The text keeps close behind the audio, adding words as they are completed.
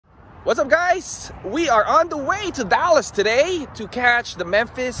What's up, guys? We are on the way to Dallas today to catch the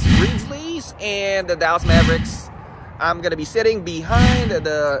Memphis Grizzlies and the Dallas Mavericks. I'm gonna be sitting behind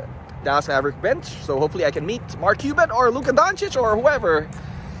the Dallas Maverick bench, so hopefully I can meet Mark Cuban or Luka Dončić or whoever.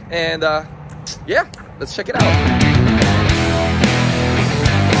 And yeah, let's check it out.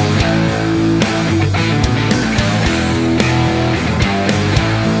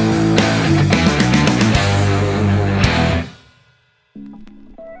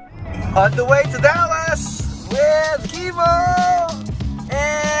 On the way to Dallas with Kivo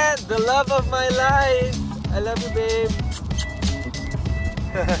and the love of my life. I love you, babe.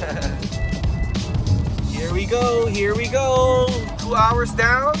 Here we go, here we go. 2 hours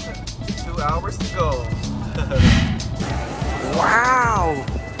down, 2 hours to go. Wow,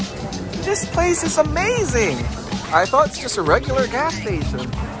 this place is amazing. I thought it's just a regular gas station.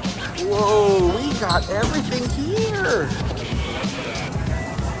 Whoa, we got everything here.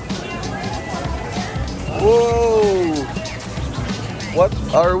 Whoa! What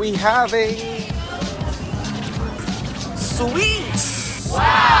are we having? Sweets!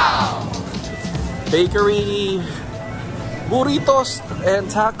 Wow! Bakery, burritos and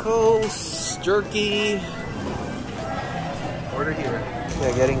tacos, jerky. Order here.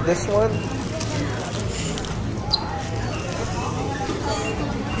 Yeah, getting this one.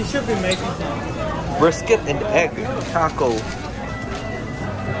 You should be making some. Brisket and egg taco.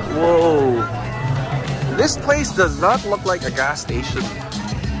 Whoa! This place does not look like a gas station.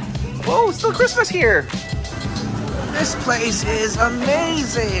 Whoa, it's still Christmas here. This place is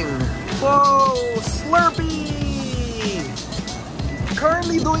amazing. Whoa, Slurpee.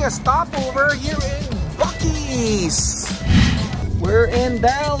 Currently doing a stopover here in Buc-ee's. We're in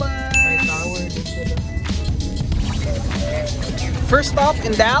Dallas. First stop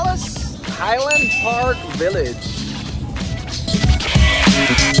in Dallas, Highland Park Village.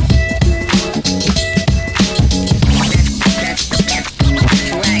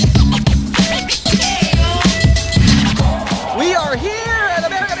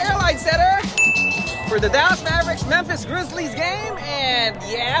 For the Dallas Mavericks Memphis Grizzlies game, and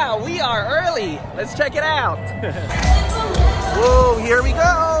yeah, we are early. Let's check it out. Whoa, here we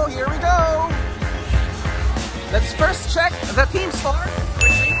go, here we go. Let's first check the team store,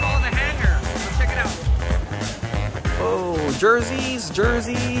 which we call the hangar. Let's check it out. Oh, jerseys,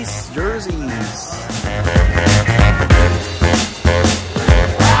 jerseys, jerseys.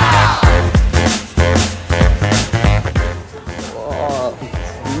 Wow.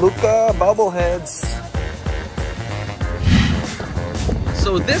 Luka bobbleheads.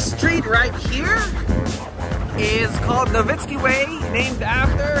 So this street right here is called Nowitzki Way, named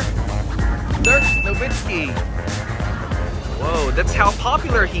after Dirk Nowitzki. Whoa, that's how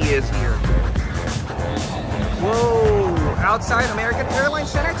popular he is here. Whoa, outside American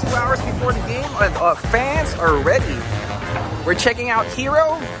Airlines Center, 2 hours before the game, fans are ready. We're checking out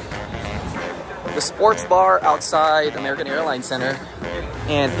Hero, the sports bar outside American Airlines Center,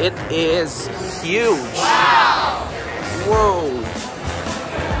 and it is huge. Wow! Whoa.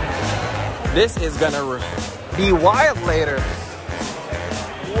 This is gonna be wild later.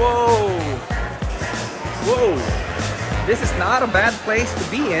 Whoa. Whoa. This is not a bad place to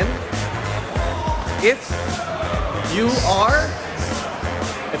be in if you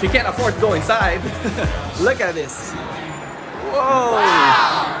can't afford to go inside. Look at this. Whoa.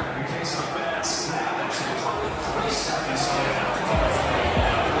 Wow.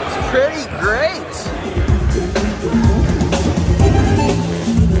 It's pretty great.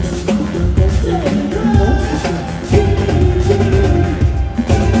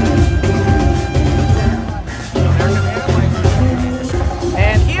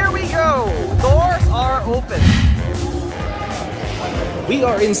 We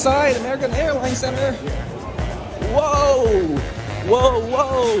are inside American Airlines Center. Whoa! Whoa,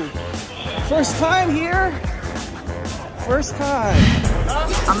 whoa! First time here? First time.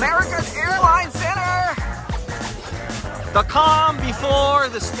 American Airlines Center! The calm before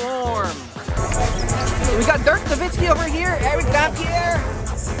the storm. We got Dirk Nowitzki over here, Eric Dampier,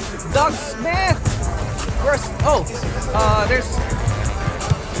 Doug Smith. There's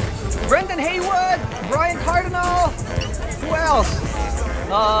Brendan Haywood, Brian Cardinal. Who else?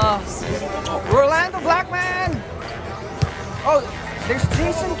 Orlando Blackman. Oh, there's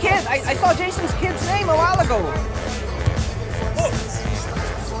Jason Kidd. I saw Jason's kid's name a while ago.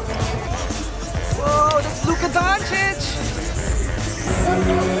 Whoa, that's Luka Dončić.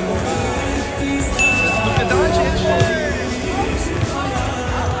 Luka Dončić.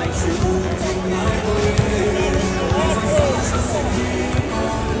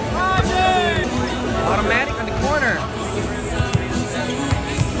 Automatic on the corner.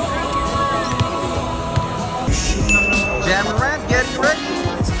 Ja Morant getting ready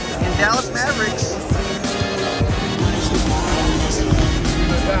in Dallas Mavericks.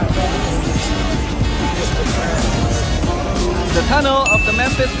 The tunnel of the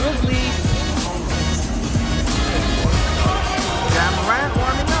Memphis Grizzlies. Ja Morant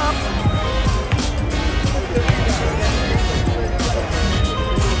warming up.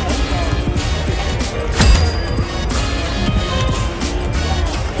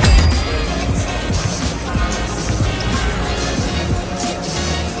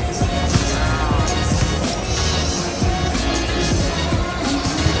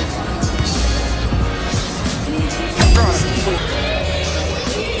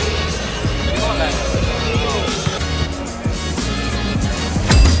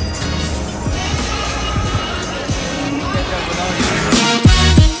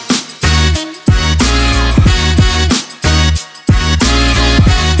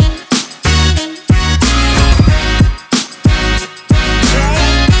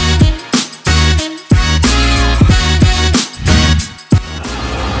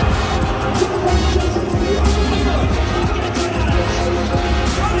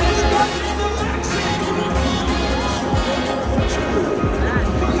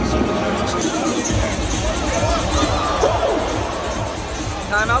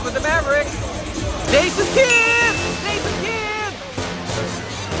 Time out with the Mavericks. Jason Kidd! Jason Kidd!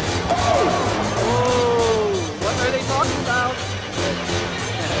 Oh, what are they talking about?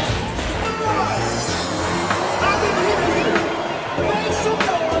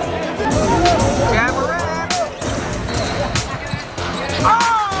 Ja Morant! Oh!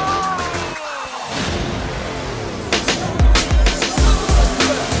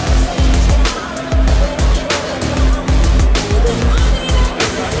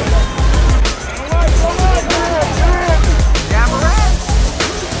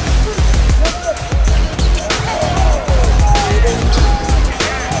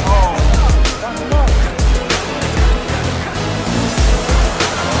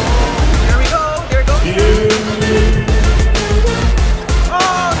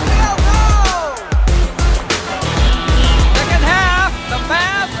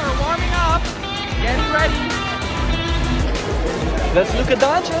 That's Luka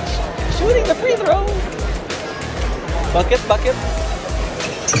Dončić shooting the free throw. Bucket, bucket.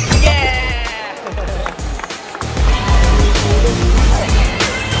 Yeah!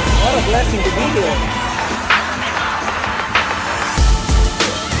 What a blessing to be here.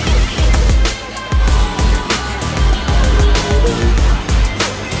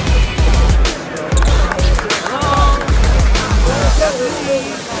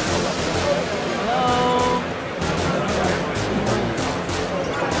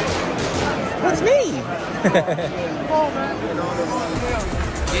 That's me!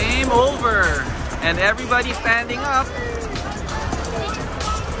 Game over! And everybody standing up.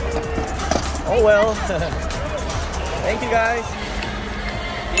 Oh well. Thank you guys.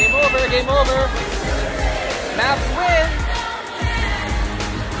 Game over, game over. Mavs win.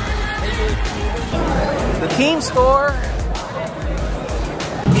 The team score.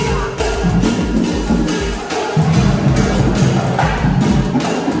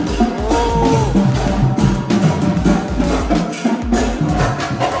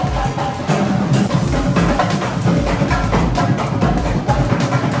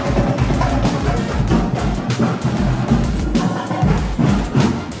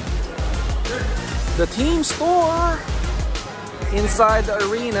 The team store inside the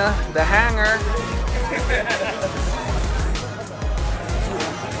arena, the hangar.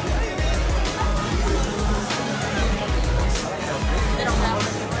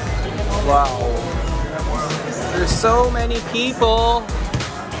 Wow. There's so many people.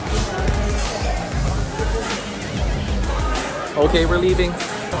 Okay, we're leaving.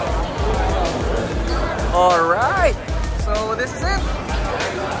 All right. So this is it.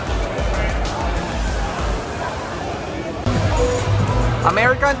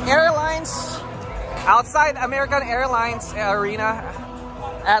 American Airlines, outside American Airlines Arena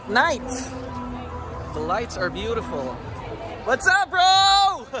at night. The lights are beautiful. What's up,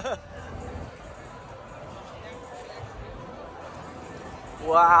 bro?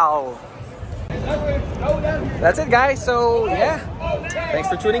 Wow. That's it, guys. So yeah, thanks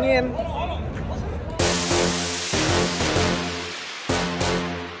for tuning in.